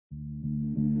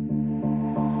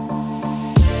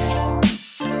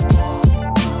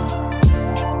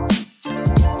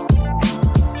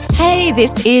Hey,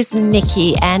 this is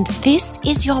Nikki, and this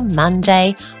is your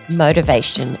Monday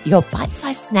Motivation, your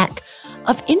bite-sized snack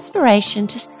of inspiration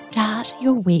to start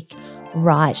your week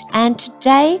right. And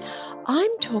today, I'm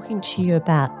talking to you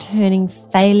about turning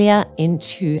failure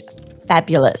into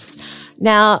fabulous.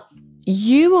 Now,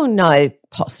 you will know,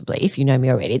 possibly, if you know me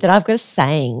already, that I've got a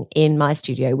saying in my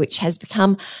studio which has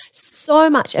become so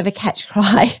much of a catch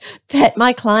cry that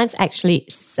my clients actually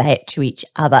say it to each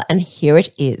other. And here it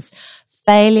is.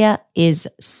 Failure is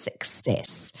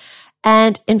success.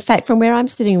 And in fact, from where I'm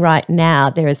sitting right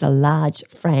now, there is a large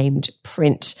framed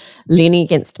print leaning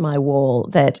against my wall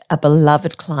that a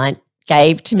beloved client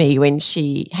gave to me when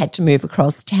she had to move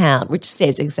across town, which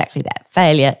says exactly that.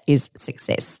 Failure is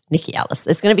success. Nikki Ellis.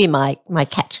 It's going to be my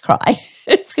catch cry.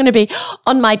 It's going to be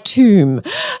on my tomb.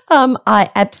 I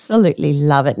absolutely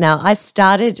love it. Now, I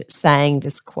started saying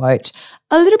this quote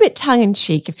a little bit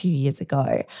tongue-in-cheek a few years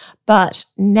ago, but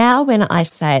now when I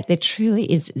say it, there truly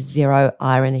is zero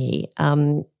irony.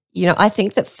 I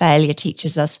think that failure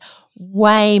teaches us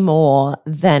way more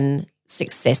than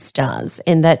success does,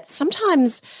 in that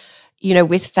sometimes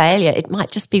with failure, it might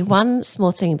just be one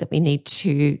small thing that we need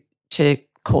to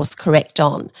course correct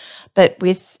on. But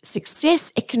with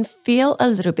success, it can feel a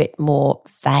little bit more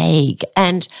vague.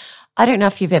 And I don't know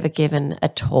if you've ever given a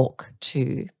talk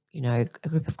to, a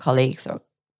group of colleagues or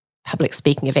public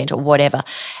speaking event or whatever,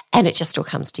 and it just all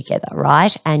comes together,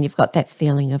 right? And you've got that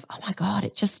feeling of, oh my God,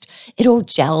 it all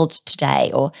gelled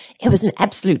today, or it was an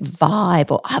absolute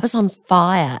vibe, or I was on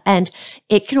fire. And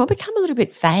it can all become a little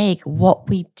bit vague what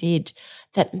we did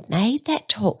that made that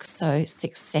talk so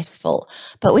successful.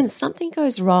 But when something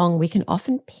goes wrong, we can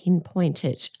often pinpoint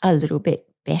it a little bit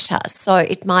better. So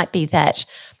it might be that,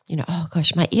 oh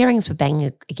gosh, my earrings were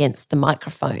banging against the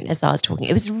microphone as I was talking.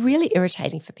 It was really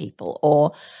irritating for people.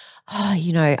 Or, I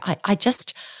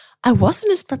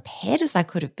wasn't as prepared as I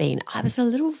could have been. I was a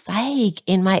little vague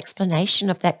in my explanation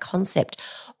of that concept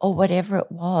or whatever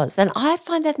it was. And I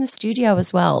find that in the studio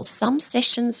as well. Some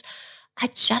sessions are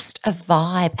just a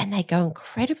vibe and they go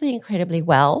incredibly, incredibly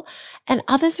well. And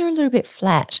others are a little bit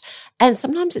flat. And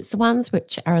sometimes it's the ones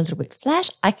which are a little bit flat.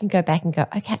 I can go back and go,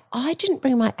 okay, I didn't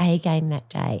bring my A game that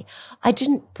day. I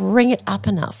didn't bring it up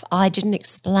enough. I didn't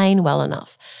explain well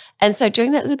enough. And so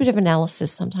doing that little bit of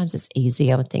analysis, sometimes it's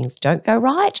easier when things don't go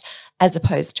right as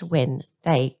opposed to when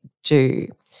they do.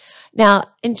 Now,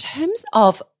 in terms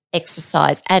of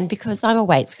exercise, and because I'm a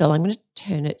weights girl, I'm going to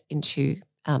turn it into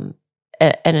an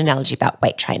analogy about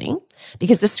weight training,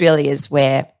 because this really is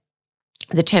where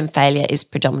the term failure is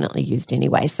predominantly used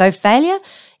anyway. So failure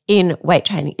in weight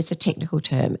training is a technical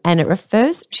term, and it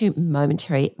refers to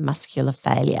momentary muscular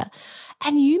failure.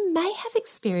 And you may have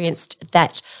experienced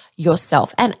that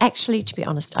yourself. And actually, to be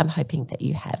honest, I'm hoping that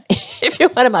you have. If you're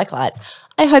one of my clients,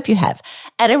 I hope you have.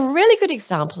 And a really good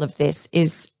example of this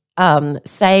is,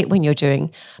 say, when you're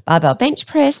doing barbell bench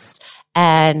press.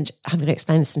 And I'm going to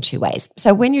explain this in two ways.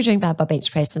 So when you're doing barbell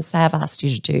bench press, and say I've asked you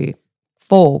to do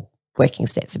 4 working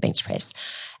sets of bench press,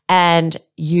 and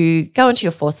you go into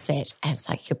your 4th set, and it's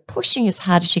like you're pushing as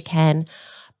hard as you can,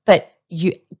 but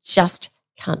you just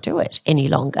can't do it any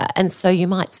longer. And so you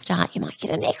might get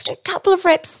an extra couple of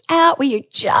reps out where you're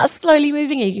just slowly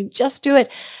moving and you just do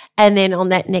it. And then on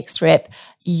that next rep,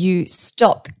 you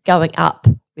stop going up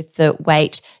with the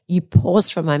weight, you pause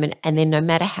for a moment, and then no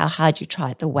matter how hard you try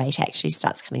it, the weight actually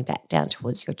starts coming back down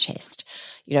towards your chest,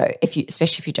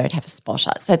 especially if you don't have a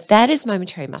spotter. So that is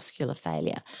momentary muscular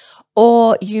failure.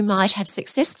 Or you might have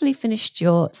successfully finished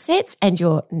your sets and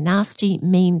your nasty,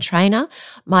 mean trainer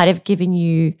might have given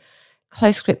you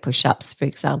close grip push-ups, for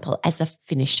example, as a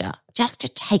finisher, just to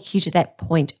take you to that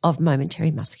point of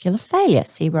momentary muscular failure.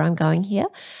 See where I'm going here?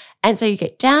 And so you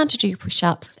get down to do your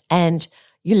push-ups and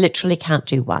you literally can't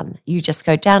do one. You just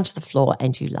go down to the floor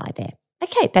and you lie there.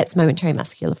 Okay, that's momentary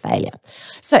muscular failure.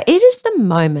 So it is the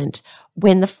moment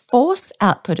when the force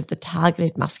output of the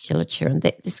targeted musculature, in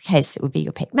this case it would be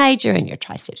your pec major and your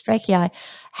triceps brachii,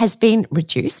 has been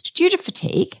reduced due to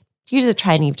fatigue, due to the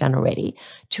training you've done already,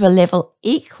 to a level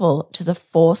equal to the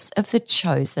force of the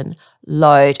chosen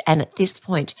load. And at this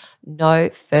point, no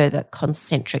further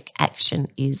concentric action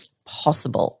is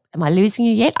possible. Am I losing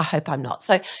you yet? I hope I'm not.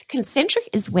 So concentric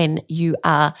is when you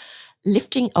are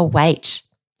lifting a weight,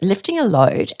 lifting a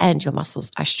load, and your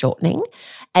muscles are shortening.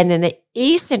 And then the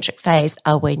eccentric phase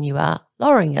are when you are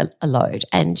lowering a load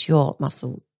and your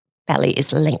muscle belly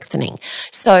is lengthening.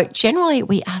 So generally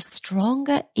we are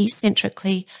stronger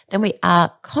eccentrically than we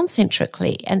are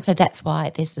concentrically. And so that's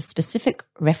why there's the specific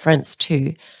reference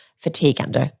to fatigue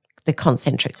under the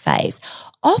concentric phase.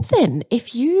 Often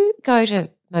if you go to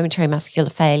momentary muscular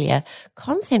failure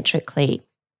concentrically,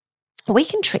 we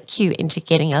can trick you into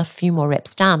getting a few more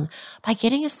reps done by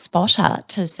getting a spotter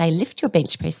to say, lift your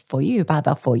bench press for you,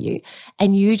 barbell for you,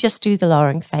 and you just do the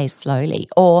lowering phase slowly.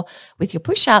 Or with your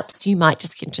push-ups, you might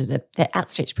just get into the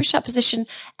outstretched push-up position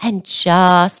and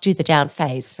just do the down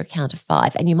phase for a count of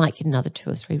 5, and you might get another 2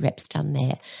 or 3 reps done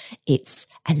there. It's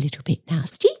a little bit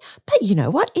nasty, but you know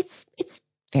what? It's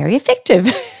very effective.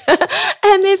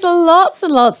 And there's lots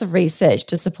and lots of research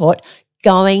to support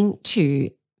going to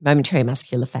momentary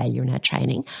muscular failure in our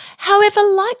training. However,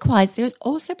 likewise, there is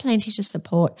also plenty to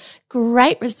support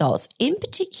great results, in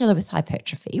particular with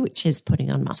hypertrophy, which is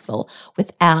putting on muscle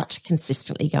without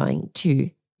consistently going to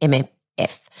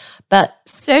MMF. But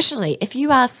certainly, if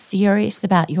you are serious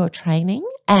about your training,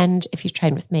 and if you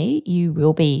train with me, you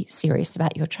will be serious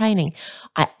about your training,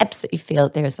 I absolutely feel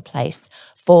there is a place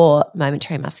for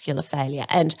momentary muscular failure.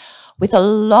 And with a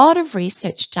lot of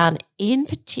research done, in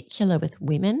particular with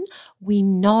women, we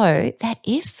know that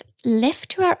if left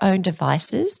to our own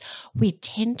devices, we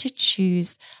tend to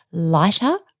choose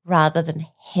lighter rather than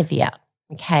heavier.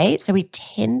 Okay, so we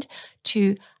tend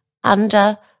to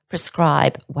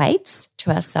prescribe weights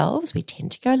to ourselves. We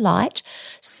tend to go light.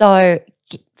 So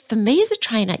for me as a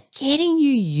trainer, getting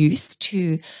you used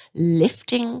to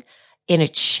lifting in a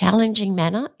challenging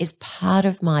manner is part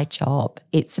of my job.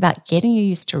 It's about getting you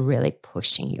used to really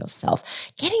pushing yourself,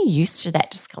 getting used to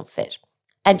that discomfort.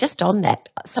 And just on that,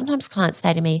 sometimes clients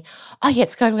say to me, oh yeah,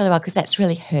 it's going really well because that's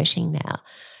really hurting now.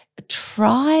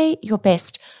 Try your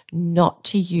best not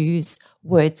to use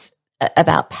words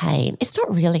about pain. It's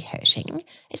not really hurting.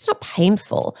 It's not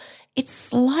painful. It's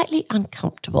slightly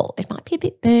uncomfortable. It might be a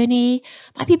bit burny,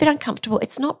 might be a bit uncomfortable.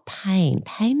 It's not pain.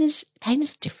 Pain is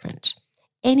different.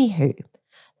 Anywho,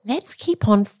 let's keep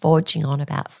on forging on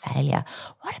about failure.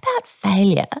 What about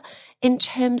failure in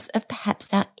terms of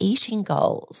perhaps our eating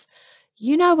goals?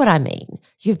 You know what I mean.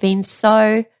 You've been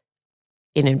so,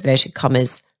 in inverted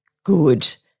commas,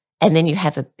 good, and then you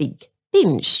have a big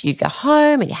binge. You go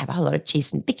home and you have a whole lot of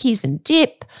cheese and bickies and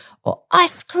dip, or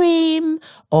ice cream,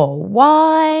 or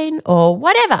wine, or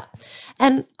whatever.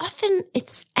 And often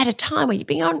it's at a time where you've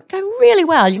been going really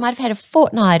well. You might have had a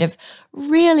fortnight of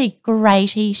really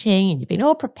great eating, and you've been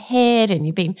all prepared, and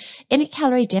you've been in a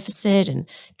calorie deficit, and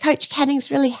Coach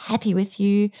Canning's really happy with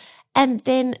you. And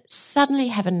then suddenly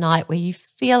have a night where you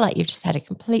feel like you've just had a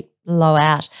complete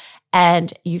blowout,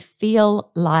 and you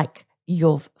feel like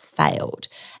you've failed.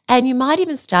 And you might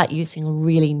even start using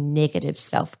really negative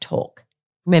self-talk.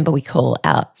 Remember, we call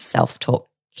our self-talk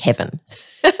Kevin.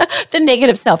 The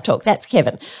negative self-talk, that's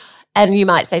Kevin. And you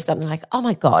might say something like, oh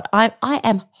my God, I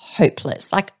am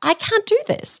hopeless. Like, I can't do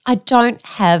this. I don't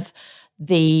have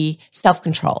the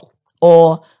self-control,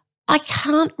 or I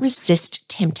can't resist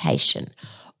temptation,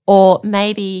 or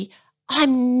maybe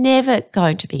I'm never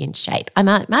going to be in shape. I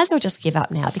might as well just give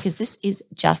up now because this is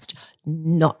just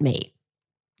not me.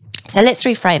 So let's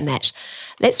reframe that.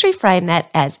 Let's reframe that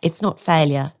as it's not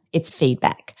failure, it's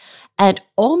feedback. And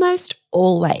almost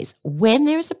always, when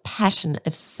there is a pattern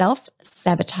of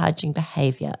self-sabotaging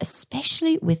behavior,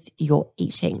 especially with your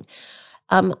eating,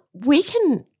 we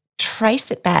can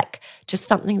trace it back to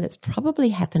something that's probably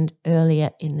happened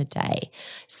earlier in the day.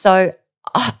 So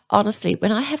honestly,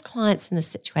 when I have clients in this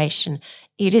situation,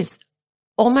 it is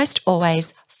almost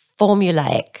always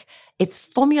formulaic. It's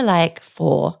formulaic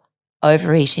for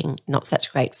overeating, not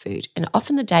such great food. And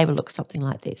often the day will look something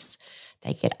like this.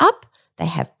 They get up, they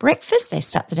have breakfast, they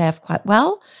start the day off quite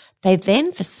well. They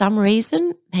then, for some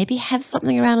reason, maybe have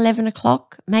something around 11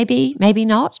 o'clock, maybe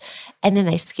not. And then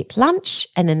they skip lunch,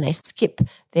 and then they skip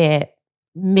their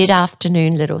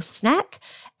mid-afternoon little snack.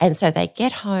 And so they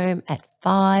get home at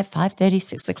 5:30,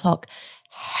 6 o'clock,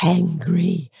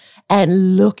 hangry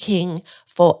and looking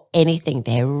for anything.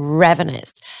 They're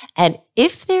ravenous. And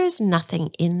if there is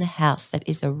nothing in the house that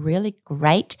is a really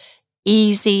great,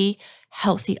 easy,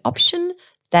 healthy option,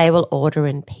 they will order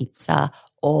in pizza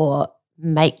or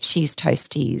make cheese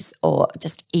toasties or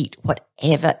just eat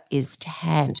whatever is to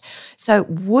hand. So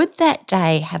would that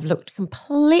day have looked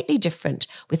completely different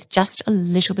with just a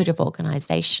little bit of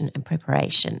organization and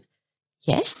preparation?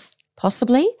 Yes,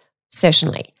 possibly,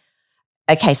 certainly.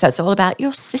 Okay, so it's all about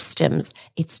your systems.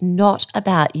 It's not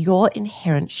about your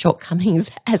inherent shortcomings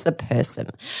as a person,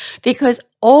 because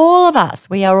all of us,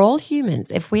 we are all humans.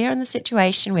 If we are in the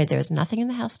situation where there is nothing in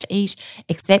the house to eat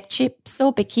except chips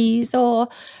or bickies or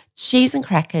cheese and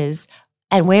crackers,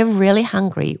 and we're really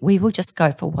hungry, we will just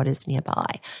go for what is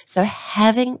nearby. So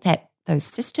having those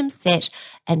systems set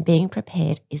and being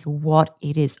prepared is what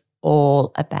it is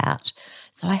all about.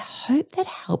 So I hope that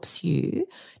helps you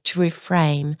to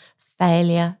reframe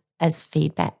failure as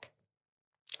feedback.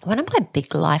 One of my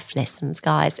big life lessons,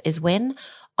 guys, is when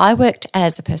I worked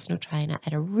as a personal trainer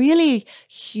at a really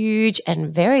huge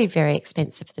and very, very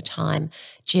expensive at the time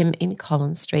gym in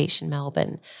Collins Street in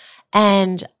Melbourne.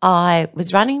 And I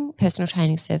was running personal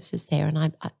training services there,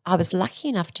 and I was lucky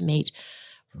enough to meet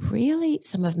really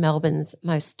some of Melbourne's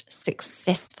most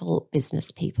successful business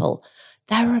people.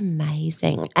 They were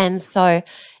amazing. And so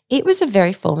it was a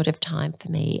very formative time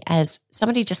for me as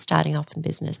somebody just starting off in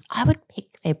business. I would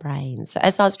pick their brains. So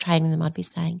as I was training them, I'd be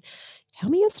saying, tell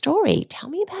me your story. Tell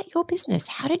me about your business.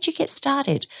 How did you get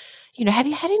started? Have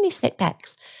you had any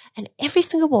setbacks? And every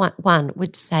single one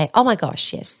would say, oh my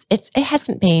gosh, yes, it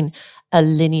hasn't been a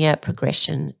linear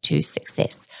progression to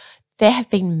success. There have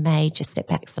been major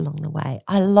setbacks along the way.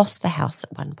 I lost the house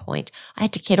at one point. I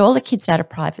had to get all the kids out of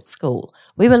private school.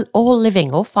 We were all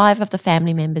living, all 5 of the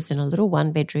family members, in a little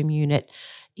 1-bedroom unit,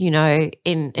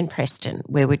 in Preston,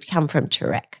 where we'd come from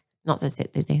Toorak. Not that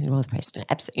there's anything wrong with Preston,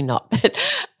 absolutely not. But,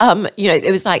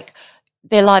 it was like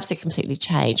their lives had completely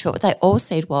changed. But what they all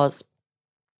said was,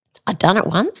 I'd done it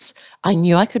once. I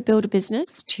knew I could build a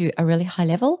business to a really high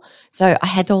level. So I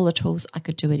had all the tools, I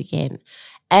could do it again.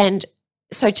 And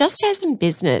so just as in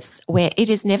business, where it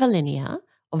is never linear,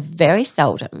 or very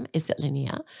seldom is it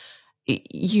linear,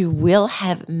 you will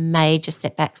have major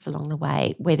setbacks along the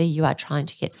way, whether you are trying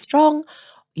to get strong,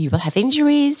 you will have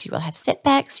injuries, you will have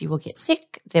setbacks, you will get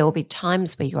sick. There will be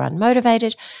times where you're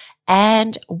unmotivated.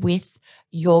 And with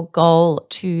your goal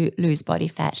to lose body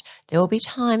fat, there will be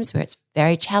times where it's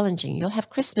very challenging. You'll have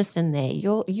Christmas in there.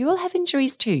 You will have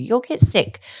injuries too. You'll get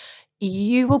sick.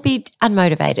 You will be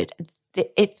unmotivated.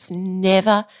 It's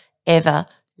never, ever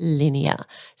linear.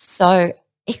 So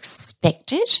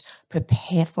expect it,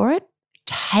 prepare for it,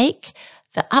 take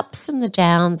the ups and the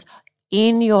downs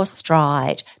in your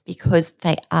stride because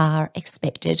they are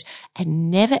expected, and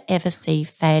never, ever see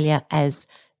failure as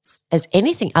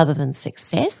anything other than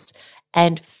success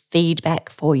and feedback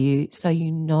for you. So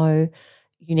you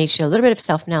need to do a little bit of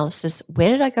self-analysis.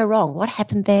 Where did I go wrong? What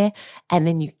happened there? And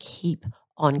then you keep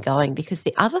ongoing. Because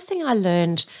the other thing I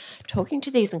learned talking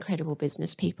to these incredible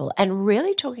business people and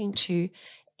really talking to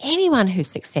anyone who's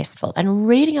successful and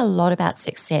reading a lot about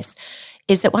success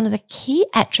is that one of the key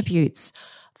attributes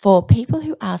for people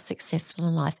who are successful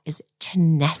in life is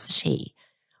tenacity.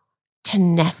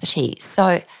 Tenacity.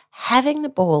 So having the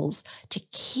balls to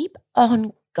keep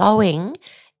on going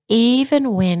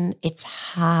even when it's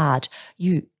hard.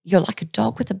 You're like a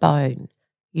dog with a bone.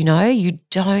 You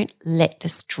don't let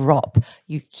this drop.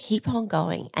 You keep on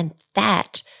going. And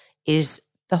that is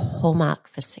the hallmark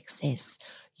for success.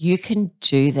 You can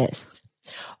do this.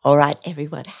 All right,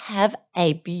 everyone, have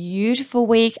a beautiful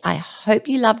week. I hope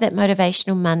you love that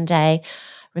Motivational Monday.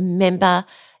 Remember,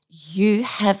 you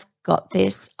have got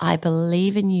this. I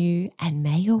believe in you, and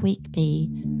may your week be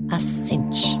a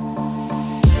cinch.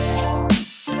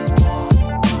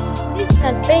 This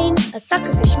has been a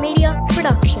Suckerfish Media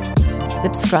production.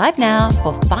 Subscribe now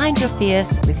for Find Your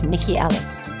Fierce with Nikki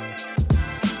Ellis.